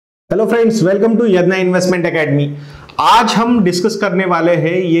Hello friends, welcome to Yadnya investment academy. आज हम discuss करने वाले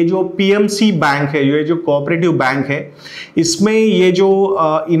हैं ये जो पीएमसी बैंक है, ये जो कोऑपरेटिव बैंक है, इसमें ये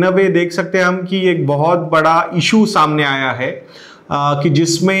जो इन अ वे देख सकते हैं हम कि एक बहुत बड़ा इशू सामने आया है कि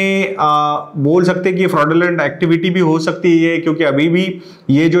जिसमें बोल सकते हैं कि फ्रॉडुलेंट एक्टिविटी भी हो सकती है, क्योंकि अभी भी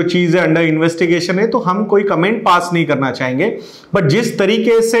ये जो चीज़ है अंडर इन्वेस्टिगेशन है, तो हम कोई कमेंट पास नहीं करना चाहेंगे। बट जिस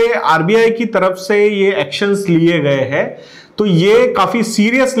तरीके से आरबीआई की तरफ से ये एक्शंस लिए गए हैं, तो ये काफी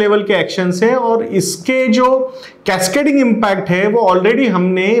सीरियस लेवल के एक्शंस है और इसके जो कैस्केडिंग इंपैक्ट है वो ऑलरेडी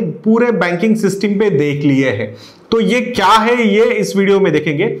हमने पूरे बैंकिंग सिस्टम पे देख लिए हैं। तो ये क्या है, ये इस वीडियो में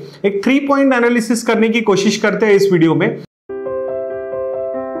देखेंगे। एक 3 पॉइंट एनालिसिस करने की कोशिश करते हैं इस वीडियो में।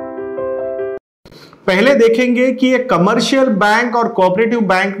 पहले देखेंगे कि ये कमर्शियल बैंक और कोऑपरेटिव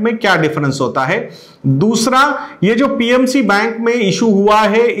बैंक में क्या डिफरेंस होता है। दूसरा, ये जो पीएमसी बैंक में इशू हुआ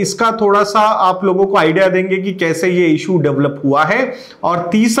है, इसका थोड़ा सा आप लोगों को आइडिया देंगे कि कैसे ये इशू डेवलप हुआ है। और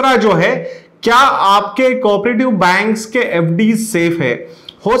तीसरा जो है, क्या आपके कोऑपरेटिव बैंक्स के एफडी सेफ है।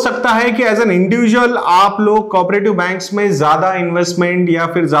 हो सकता है कि एज एन इंडिविजुअल आप लोग कोऑपरेटिव बैंक्स में ज्यादा इन्वेस्टमेंट या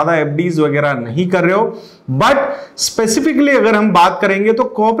फिर ज्यादा एफडीज वगैरह नहीं कर रहे हो, बट स्पेसिफिकली अगर हम बात करेंगे तो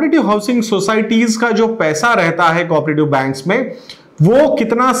कोऑपरेटिव हाउसिंग सोसाइटीज का जो पैसा रहता है कोऑपरेटिव बैंक्स में, वो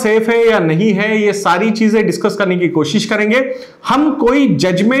कितना सेफ है या नहीं है, ये सारी चीजें डिस्कस करने की कोशिश करेंगे। हम कोई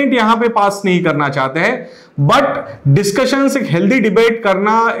जजमेंट यहां पे पास नहीं करना चाहते हैं, बट डिस्कशंस, एक हेल्दी डिबेट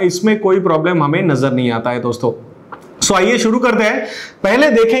करना, इसमें कोई प्रॉब्लम हमें नजर नहीं आता है दोस्तों। सो आइए शुरू करते हैं। पहले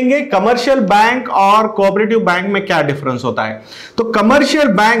देखेंगे कमर्शियल बैंक और कोऑपरेटिव बैंक में क्या डिफरेंस होता है। तो कमर्शियल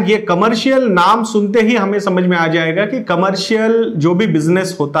बैंक, ये कमर्शियल नाम सुनते ही हमें समझ में आ जाएगा कि कमर्शियल जो भी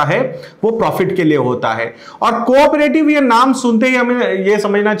बिजनेस होता है वो प्रॉफिट के लिए होता है। और कोऑपरेटिव, ये नाम सुनते ही हमें ये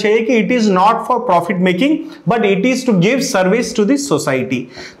समझना चाहिए कि it is not for profit making but it is to give service to the society.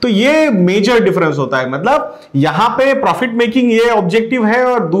 तो ये मेजर डिफरेंस होता है, मतलब यहां पे प्रॉफिट मेकिंग ये ऑब्जेक्टिव है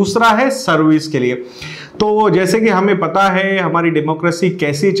और दूसरा है सर्विस के लिए। तो जैसे कि हमें पता है हमारी डेमोक्रेसी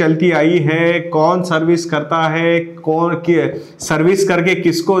कैसी चलती आई है, कौन सर्विस करता है, कौन सर्विस करके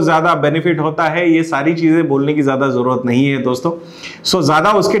किसको ज्यादा बेनिफिट होता है, ये सारी चीजें बोलने की ज्यादा जरूरत नहीं है दोस्तों। सो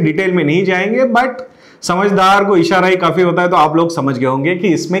ज्यादा उसके डिटेल में नहीं जाएंगे, बट समझदार को इशारा ही काफी होता है, तो आप लोग समझ गए होंगे कि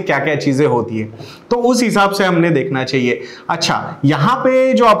इसमें क्या क्या चीजें होती है, तो उस हिसाब से हमने देखना चाहिए। अच्छा, यहां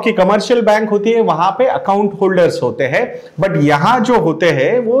पे जो आपकी कमर्शियल बैंक होती है वहां पे अकाउंट होल्डर्स होते हैं, बट यहां जो होते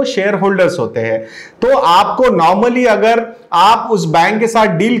हैं वो शेयर होल्डर्स होते हैं। तो आपको नॉर्मली अगर आप उस बैंक के साथ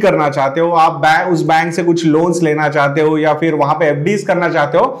डील करना चाहते हो, आप उस बैंक से कुछ लोन्स लेना चाहते हो या फिर वहां पे एफडीज करना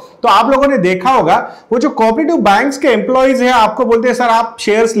चाहते हो, तो आप लोगों ने देखा होगा वो जो कोऑपरेटिव बैंक्स के एम्प्लॉइज हैं आपको बोलते हैं, सर आप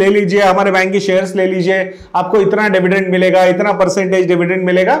शेयर्स ले लीजिए, हमारे बैंक की शेयर्स ले लीजिए, आपको इतना डिविडेंड मिलेगा, इतना परसेंटेज डिविडेंड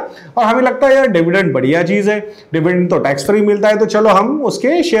मिलेगा। और हमें लगता है यार डिविडेंड बढ़िया चीज है, डिविडेंड तो टैक्स फ्री मिलता है, तो चलो हम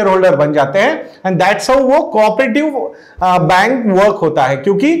उसके शेयर होल्डर बन जाते हैं। एंड दैट्स हाउ वो कोऑपरेटिव बैंक वर्क होता है।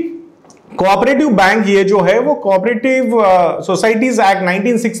 क्योंकि कोऑपरेटिव बैंक ये जो है वो कोऑपरेटिव सोसाइटीज एक्ट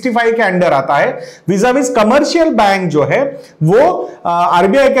 1965 के अंडर आता है, विजाविज कमर्शियल बैंक जो है वो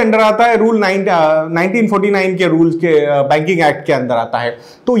आरबीआई के अंडर आता है, रूल 1949 के रूल के बैंकिंग एक्ट के अंदर आता है।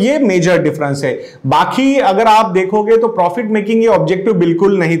 तो ये मेजर डिफरेंस है। बाकी अगर आप देखोगे तो प्रॉफिट मेकिंग ये ऑब्जेक्टिव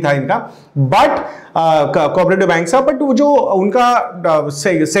बिल्कुल नहीं था इनका, बट कोऑपरेटिव बैंक था, बट वो जो उनका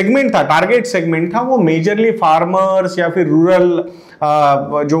सेगमेंट था, टारगेट सेगमेंट था, वो मेजरली फार्मर्स या फिर रूरल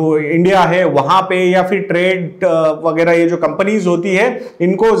जो इंडिया है वहां पे, या फिर ट्रेड वगैरह ये जो कंपनीज होती है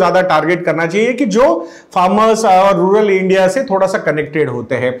इनको ज्यादा टारगेट करना चाहिए कि जो फार्मर्स और रूरल इंडिया से थोड़ा सा कनेक्टेड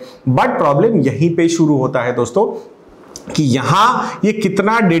होते हैं। बट प्रॉब्लम यहीं पे शुरू होता है दोस्तों कि यहां ये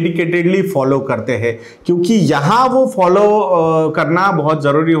कितना डेडिकेटेडली फॉलो करते हैं, क्योंकि यहां वो फॉलो करना बहुत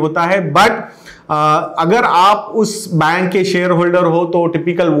जरूरी होता है। बट अगर आप उस बैंक के शेयर होल्डर हो तो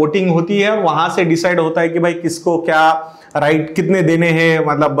टिपिकल वोटिंग होती है और वहां से डिसाइड होता है कि भाई किसको क्या राइट कितने देने हैं,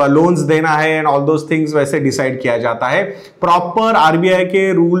 मतलब लोन्स देना है एंड ऑल दोस थिंग्स, वैसे डिसाइड किया जाता है। प्रॉपर आरबीआई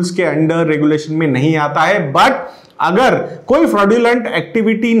के रूल्स के अंडर रेगुलेशन में नहीं आता है। बट अगर कोई फ्रॉडुलेंट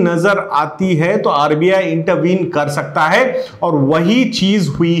एक्टिविटी नजर आती है तो आरबीआई इंटरवीन कर सकता है, और वही चीज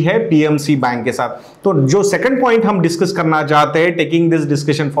हुई है पीएमसी बैंक के साथ। तो जो सेकंड पॉइंट हम डिस्कस करना चाहते हैं, टेकिंग दिस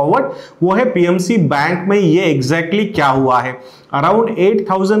डिस्कशन फॉरवर्ड, वो है पीएमसी बैंक में ये एग्जैक्टली क्या हुआ है। अराउंड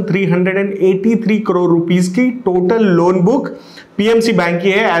 8,383 करोड़ रुपीस की total loan book PMC bank की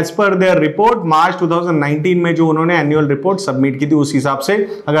है, एज पर देयर रिपोर्ट मार्च 2019 में जो उन्होंने एनुअल रिपोर्ट सबमिट की थी, उस हिसाब से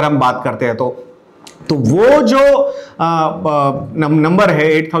अगर हम बात करते हैं तो वो जो नंबर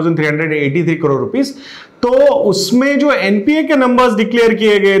है 8,383 करोड़ रुपीस, तो उसमें जो एनपीए के नंबर्स डिक्लेयर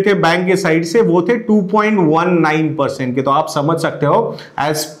किए गए थे बैंक के साइड से वो थे 2.19% के। तो आप समझ सकते हो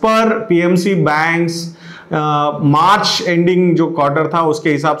as per PMC banks March ending जो क्वार्टर था उसके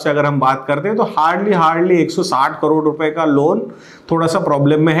हिसाब से अगर हम बात करते हैं तो हार्डली 160 करोड़ रुपए का लोन थोड़ा सा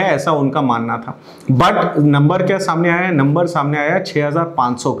प्रॉब्लम में है, ऐसा उनका मानना था। बट नंबर क्या सामने आया? नंबर सामने आया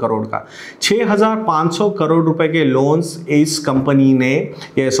 6500 करोड़ का। 6500 करोड़ रुपए के लोन्स इस कंपनी ने,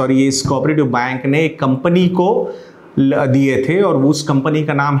 इस कोऑपरेटिव बैंक ने एक कंपनी को दिए थे और उस कंपनी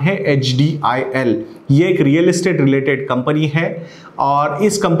का नाम है HDIL। ये एक रियल एस्टेट रिलेटेड कंपनी है और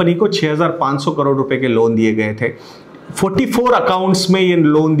इस कंपनी को 6500 करोड़ रुपए के लोन दिए गए थे। 44 अकाउंट्स में ये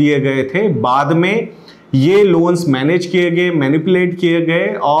लोन दिए गए थे। बाद में ये लोन्स मैनेज किए गए, मैनिपुलेट किए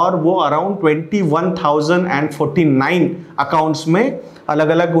गए और वो अराउंड 21,049 अकाउंट्स में अलग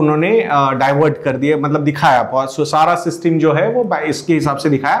अलग उन्होंने डाइवर्ट कर दिए, मतलब दिखाया। सारा सिस्टम जो है वो इसके हिसाब से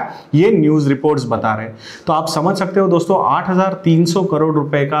दिखाया, ये न्यूज रिपोर्ट्स बता रहे हैं। तो आप समझ सकते हो दोस्तों, 8,300 करोड़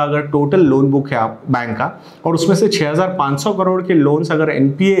रुपए का अगर टोटल लोन बुक है आप बैंक का, और उसमें से 6,500 करोड़ के लोन्स अगर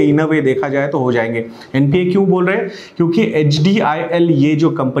एनपीए इन अ वे देखा जाए तो हो जाएंगे। एनपीए क्यों बोल रहे हैं? क्योंकि HDIL ये जो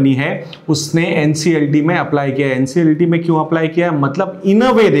कंपनी है उसने NCLT में अप्लाई किया। NCLT में क्यों अप्लाई किया? मतलब इन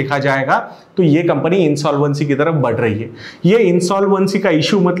अ वे देखा जाएगा तो ये कंपनी इंसॉल्वेंसी की तरफ बढ़ रही है। ये इंसॉल्वेंसी का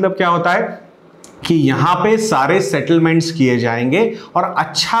इशू मतलब क्या होता है कि यहां पे सारे सेटलमेंट्स किए जाएंगे और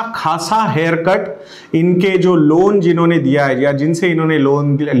अच्छा खासा हेयर कट इनके जो लोन जिन्होंने दिया है या जिनसे इन्होंने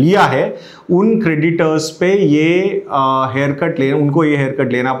लोन लिया है उन क्रेडिटर्स पे ये हेयर कट उनको ये हेयर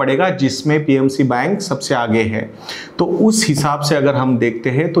कट लेना पड़ेगा, जिसमें PMC बैंक सबसे आगे है। तो उस हिसाब से अगर हम देखते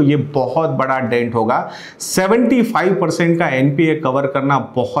हैं तो ये बहुत बड़ा डेंट होगा। 75% का NPA कवर करना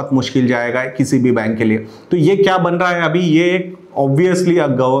बहुत मुश्किल जाएगा किसी भी बैंक के लिए। तो ये क्या बन रहा है अभी? ये ऑब्वियसली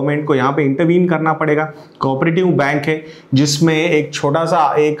गवर्नमेंट को यहाँ पे इंटरवीन करना पड़ेगा। कोऑपरेटिव बैंक है जिसमें एक छोटा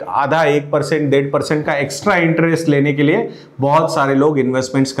सा 1% 1.5% का एक्स्ट्रा इंटरेस्ट लेने के लिए बहुत सारे लोग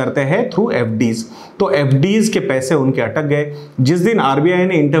इन्वेस्टमेंट्स करते हैं थ्रू FDs। तो FDs के पैसे उनके अटक गए। जिस दिन RBI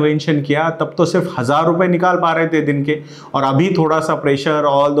ने इंटरवेंशन किया तब तो सिर्फ 1000 रुपए निकाल पा रहे थे दिन के, और अभी थोड़ा सा pressure,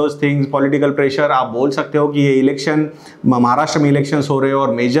 all those things, political pressure, आप बोल सकते हो कि ये इलेक्शन, महाराष्ट्र में इलेक्शंस हो रहे हो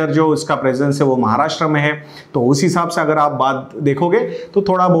और मेजर जो उसका प्रेजेंस है वो महाराष्ट्र में है। तो उस हिसाब से अगर आप बात देखोगे तो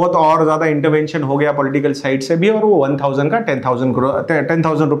थोड़ा बहुत और ज्यादा इंटरवेंशन हो गया पॉलिटिकल साइड से भी, और वो 1000 का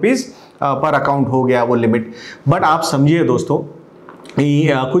 10,000 रुपीज पर अकाउंट हो गया वो लिमिट। बट आप समझिए दोस्तों,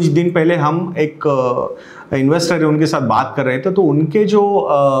 कुछ दिन पहले हम एक इन्वेस्टर है उनके साथ बात कर रहे थे, तो उनके जो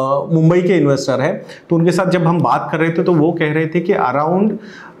मुंबई के इन्वेस्टर है, तो उनके साथ जब हम बात कर रहे थे तो वो कह रहे थे कि अराउंड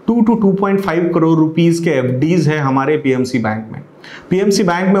 2 to 2.5 करोड़ रुपीस के FDs है हमारे PMC बैंक में। PMC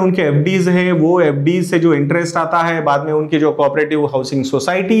बैंक में उनके FDs है, वो FDs से जो इंटरेस्ट आता है, बाद में उनके जो कोऑपरेटिव हाउसिंग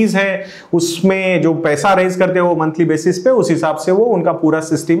सोसाइटीज है उसमें जो पैसा रेज करते हैं वो मंथली बेसिस पे, उस हिसाब से वो उनका पूरा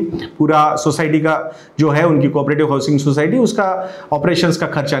सिस्टम, पूरा सोसाइटी का जो है उनकी कोऑपरेटिव हाउसिंग सोसाइटी, उसका ऑपरेशंस का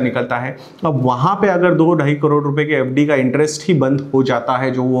खर्चा निकलता है। अब वहां पे अगर 2-2.5 करोड़ रुपए के FD का इंटरेस्ट ही बंद हो जाता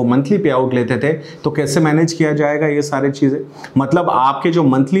है जो वो मंथली पे आउट लेते थे, तो कैसे मैनेज किया जाएगा ये सारी चीजें? मतलब आपके जो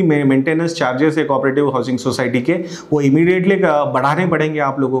मंथली मेंटेनेंस चार्जेस है कोऑपरेटिव हाउसिंग सोसाइटी के, वो इमीडिएटली बढ़ाने पड़ेंगे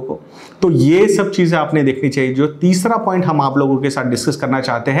आप लोगों को। तो ये सब चीजें आपने देखनी चाहिए। जो तीसरा पॉइंट हम आप लोगों के साथ डिस्कस करना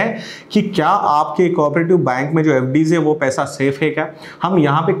चाहते हैं कि क्या आपके कोऑपरेटिव बैंक में जो FDs है वो पैसा सेफ है क्या? हम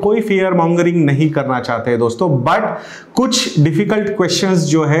यहाँ पे कोई फियर मॉन्गरिंग नहीं करना चाहते हैं दोस्तों, बट कुछ डिफिकल्ट क्वेश्चंस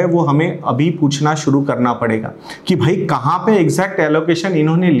जो है वो हमें अभी पूछना शुरू करना पड़ेगा कि भाई कहाँ पे एग्जैक्ट एलोकेशन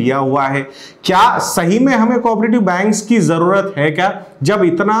इन्होंने लिया हुआ है। क्या सही में हमें कोऑपरेटिव बैंक्स की जरूरत है क्या, जब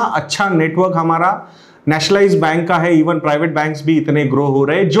इतना अच्छा नेटवर्क हमारा नेशनलाइज बैंक का है, इवन प्राइवेट बैंक्स भी इतने ग्रो हो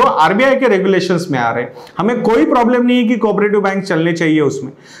रहे हैं जो RBI के रेगुलेशंस में आ रहे हैं। हमें कोई प्रॉब्लम नहीं है कि कोऑपरेटिव बैंक चलने चाहिए,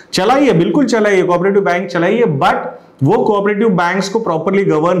 उसमें चलाइए, बिल्कुल चलाइए, कोऑपरेटिव बैंक चलाइए, बट वो कोऑपरेटिव बैंक्स को प्रॉपर्ली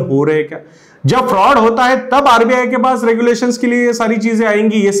गवर्न हो रहे हैं क्या? जब फ्रॉड होता है तब RBI के पास रेगुलेशंस के लिए ये सारी चीजें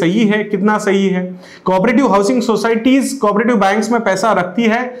आएंगी। ये सही है? कितना सही है? Cooperative housing societies cooperative banks में पैसा रखती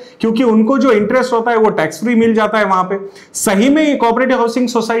है क्योंकि उनको जो इंटरेस्ट होता है वो टैक्स फ्री मिल जाता है वहां पे। सही में ये कोऑपरेटिव हाउसिंग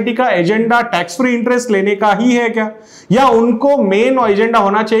सोसाइटी का एजेंडा टैक्स फ्री इंटरेस्ट लेने का ही है क्या, या उनको मेन एजेंडा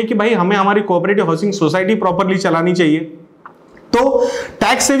होना चाहिए कि भाई हमें हमारी कोऑपरेटिव हाउसिंग सोसाइटी प्रॉपर्ली चलानी चाहिए? तो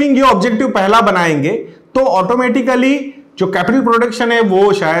टैक्स सेविंग ये ऑब्जेक्टिव पहला बनाएंगे तो ऑटोमेटिकली जो कैपिटल प्रोडक्शन है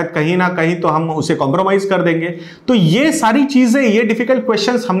वो शायद कहीं ना कहीं तो हम उसे कॉम्प्रोमाइज कर देंगे। तो ये सारी चीजें, ये डिफिकल्ट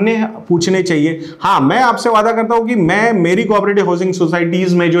क्वेश्चंस हमने पूछने चाहिए। हाँ, मैं आपसे वादा करता हूं कि मैं मेरी कोऑपरेटिव हाउसिंग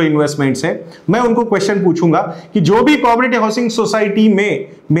सोसाइटीज में जो इन्वेस्टमेंट्स है मैं उनको क्वेश्चन पूछूंगा कि जो भी कोऑपरेटिव हाउसिंग सोसाइटी में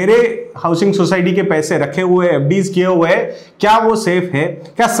मेरे हाउसिंग सोसाइटी के पैसे रखे हुए, FDs किए हुए हैं, क्या वो सेफ है?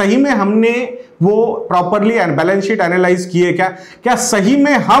 क्या सही में हमने वो प्रॉपरली बैलेंस शीट एनालाइज किए? क्या सही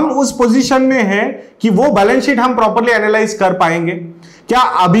में हम उस पोजीशन में हैं कि वो बैलेंस शीट हम प्रॉपरली एनालाइज कर पाएंगे? क्या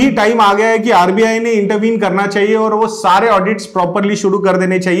अभी टाइम आ गया है कि RBI ने इंटरवीन करना चाहिए और वो सारे ऑडिट्स प्रॉपरली शुरू कर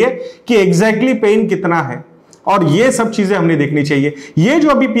देने चाहिए कि एग्जैक्टली पेन कितना है? और ये सब चीजें हमने देखनी चाहिए। ये जो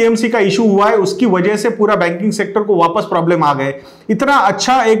अभी पीएमसी का इशू हुआ है उसकी वजह से पूरा बैंकिंग सेक्टर को वापस प्रॉब्लम आ गए। इतना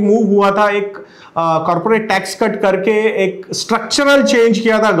अच्छा एक मूव हुआ था, एक कॉर्पोरेट टैक्स कट करके एक स्ट्रक्चरल चेंज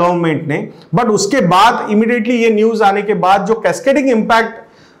किया था गवर्नमेंट ने, बट उसके बाद इमीडिएटली ये न्यूज आने के बाद जो कैस्केडिंग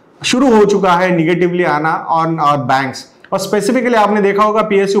इंपैक्ट शुरू हो चुका है निगेटिवली आना ऑन बैंक्स, और स्पेसिफिकली आपने देखा होगा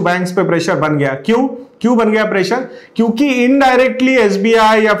पीएसयू बैंक्स पे प्रेशर बन गया। क्यों बन गया प्रेशर? क्योंकि इनडायरेक्टली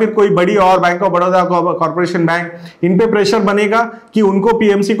एसबीआई या फिर कोई बड़ी और bank of Baroda corporation bank, इन पे प्रेशर बनेगा कि उनको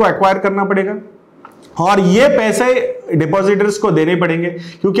पीएमसी को एक्वायर करना पड़ेगा और ये पैसे डिपॉजिटर्स को देने पड़ेंगे,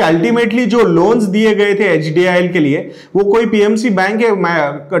 क्योंकि अल्टीमेटली जो लोन्स दिए गए थे एचडीआईएल के लिए वो कोई पीएमसी बैंक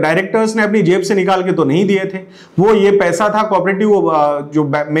के डायरेक्टर्स ने अपनी जेब से निकाल के तो नहीं दिए थे। वो ये पैसा था कोऑपरेटिव जो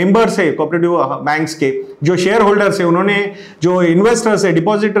मेंबर्स है कोऑपरेटिव बैंक्स के, जो शेयर होल्डर्स है, उन्होंने, जो इन्वेस्टर्स है,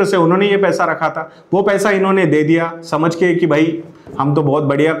 डिपॉजिटर्स है, उन्होंने ये पैसा रखा था। वो पैसा इन्होंने दे दिया समझ के कि भाई हम तो बहुत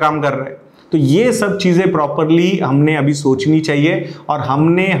बढ़िया काम कर रहे हैं। तो ये सब चीजें प्रॉपरली हमने अभी सोचनी चाहिए, और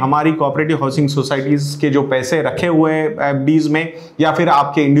हमने हमारी कोऑपरेटिव हाउसिंग सोसाइटीज के जो पैसे रखे हुए हैं एफडीज में या फिर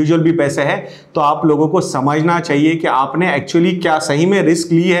आपके इंडिविजुअल भी पैसे हैं, तो आप लोगों को समझना चाहिए कि आपने एक्चुअली क्या सही में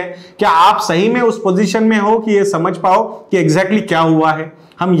रिस्क ली है, क्या आप सही में उस पोजीशन में हो कि ये समझ पाओ कि एग्जैक्टली क्या हुआ है।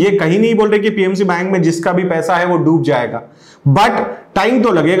 हम ये कहीं नहीं बोल रहे कि पीएमसी बैंक में जिसका भी पैसा है वो डूब जाएगा, बट टाइम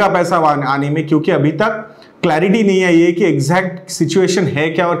तो लगेगा पैसा आने में, क्योंकि अभी तक क्लैरिटी नहीं है ये कि एग्जैक्ट सिचुएशन है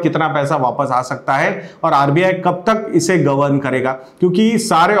क्या और कितना पैसा वापस आ सकता है, और आरबीआई कब तक इसे गवर्न करेगा, क्योंकि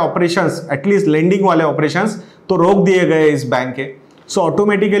सारे ऑपरेशंस, एटलीस्ट लेंडिंग वाले ऑपरेशंस तो रोक दिए गए इस बैंक के। सो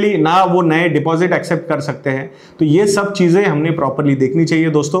ऑटोमेटिकली ना वो नए डिपॉजिट एक्सेप्ट कर सकते हैं। तो ये सब चीजें हमने प्रॉपरली देखनी चाहिए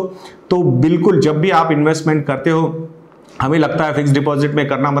दोस्तों। तो बिल्कुल जब भी आप इन्वेस्टमेंट करते हो, हमें लगता है फिक्स डिपॉजिट में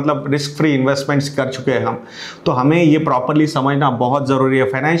करना मतलब रिस्क फ्री इन्वेस्टमेंट्स कर चुके हैं हम, तो हमें ये प्रॉपरली समझना बहुत ज़रूरी है।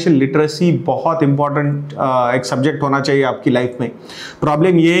 फाइनेंशियल लिटरेसी बहुत इंपॉर्टेंट एक सब्जेक्ट होना चाहिए आपकी लाइफ में।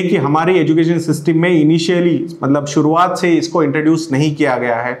 प्रॉब्लम ये है कि हमारे एजुकेशन सिस्टम में इनिशियली मतलब शुरुआत से इसको इंट्रोड्यूस नहीं किया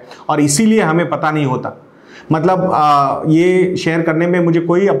गया है, और इसीलिए हमें पता नहीं होता। मतलब ये शेयर करने में मुझे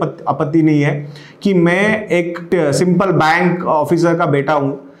कोई आपत्ति नहीं है कि मैं एक सिंपल बैंक ऑफिसर का बेटा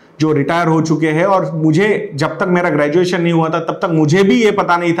हूँ जो रिटायर हो चुके हैं, और मुझे जब तक मेरा ग्रेजुएशन नहीं हुआ था तब तक मुझे भी ये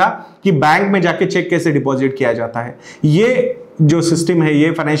पता नहीं था कि बैंक में जाके चेक कैसे डिपॉजिट किया जाता है। ये जो सिस्टम है,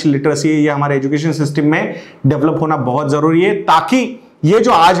 ये फाइनेंशियल लिटरेसी है, ये हमारे एजुकेशन सिस्टम में डेवलप होना बहुत जरूरी है, ताकि ये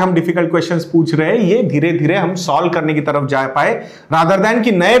जो आज हम डिफिकल्ट क्वेश्चंस पूछ रहे हैं ये धीरे धीरे हम सॉल्व करने की तरफ जा पाए, रादर देन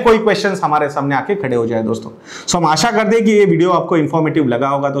कि नए कोई क्वेश्चंस हमारे सामने आके खड़े हो जाए दोस्तों। सो हम आशा करते हैं कि ये वीडियो आपको इंफॉर्मेटिव लगा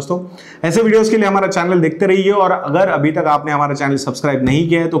होगा दोस्तों। ऐसे वीडियोस के लिए हमारा चैनल देखते रहिए, और अगर अभी तक आपने हमारा चैनल सब्सक्राइब नहीं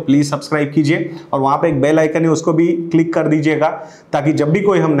किया है तो प्लीज सब्सक्राइब कीजिए, और वहां पर एक बेल आइकन है उसको भी क्लिक कर दीजिएगा, ताकि जब भी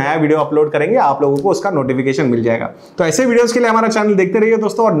कोई हम नया वीडियो अपलोड करेंगे आप लोगों को उसका नोटिफिकेशन मिल जाएगा। तो ऐसे वीडियोस के लिए हमारा चैनल देखते रहिए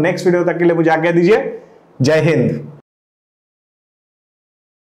दोस्तों, और नेक्स्ट वीडियो तक के लिए मुझे आज्ञा दीजिए। जय हिंद।